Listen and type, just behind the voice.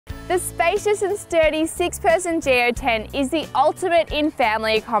The spacious and sturdy 6-person Geo tent is the ultimate in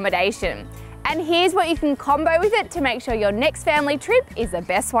family accommodation. And here's what you can combo with it to make sure your next family trip is the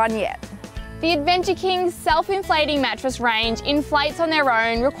best one yet. The Adventure King's self-inflating mattress range inflates on their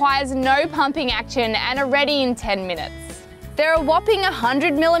own, requires no pumping action and are ready in 10 minutes. They're a whopping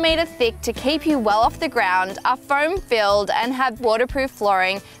 100mm thick to keep you well off the ground, are foam filled and have waterproof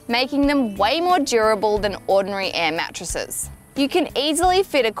flooring, making them way more durable than ordinary air mattresses. You can easily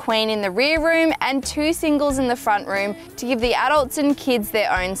fit a queen in the rear room and 2 singles in the front room to give the adults and kids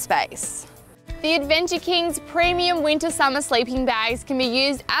their own space. The Adventure King's premium winter-summer sleeping bags can be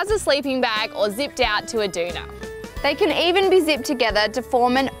used as a sleeping bag or zipped out to a doona. They can even be zipped together to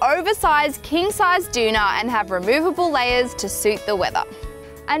form an oversized king-size doona and have removable layers to suit the weather.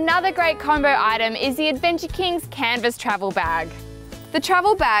 Another great combo item is the Adventure King's canvas travel bag. The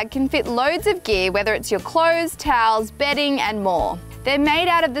travel bag can fit loads of gear, whether it's your clothes, towels, bedding and more. They're made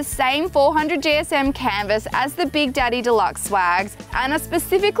out of the same 400 GSM canvas as the Big Daddy Deluxe swags and are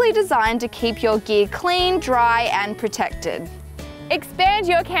specifically designed to keep your gear clean, dry and protected. Expand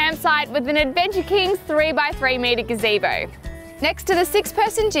your campsite with an Adventure King's 3x3 metre gazebo. Next to the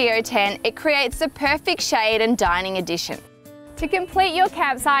 6-person Geo tent, it creates the perfect shade and dining addition. To complete your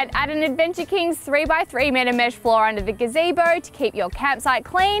campsite, add an Adventure King's 3x3 metre mesh floor under the gazebo to keep your campsite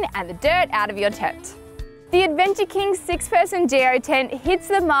clean and the dirt out of your tent. The Adventure King's 6-person Geo tent hits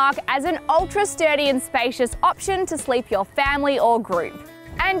the mark as an ultra sturdy and spacious option to sleep your family or group.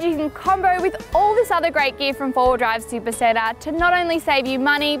 And you can combo with all this other great gear from 4 Wheel Drive Supacentre to not only save you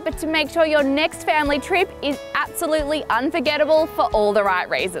money, but to make sure your next family trip is absolutely unforgettable for all the right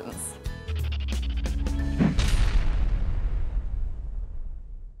reasons.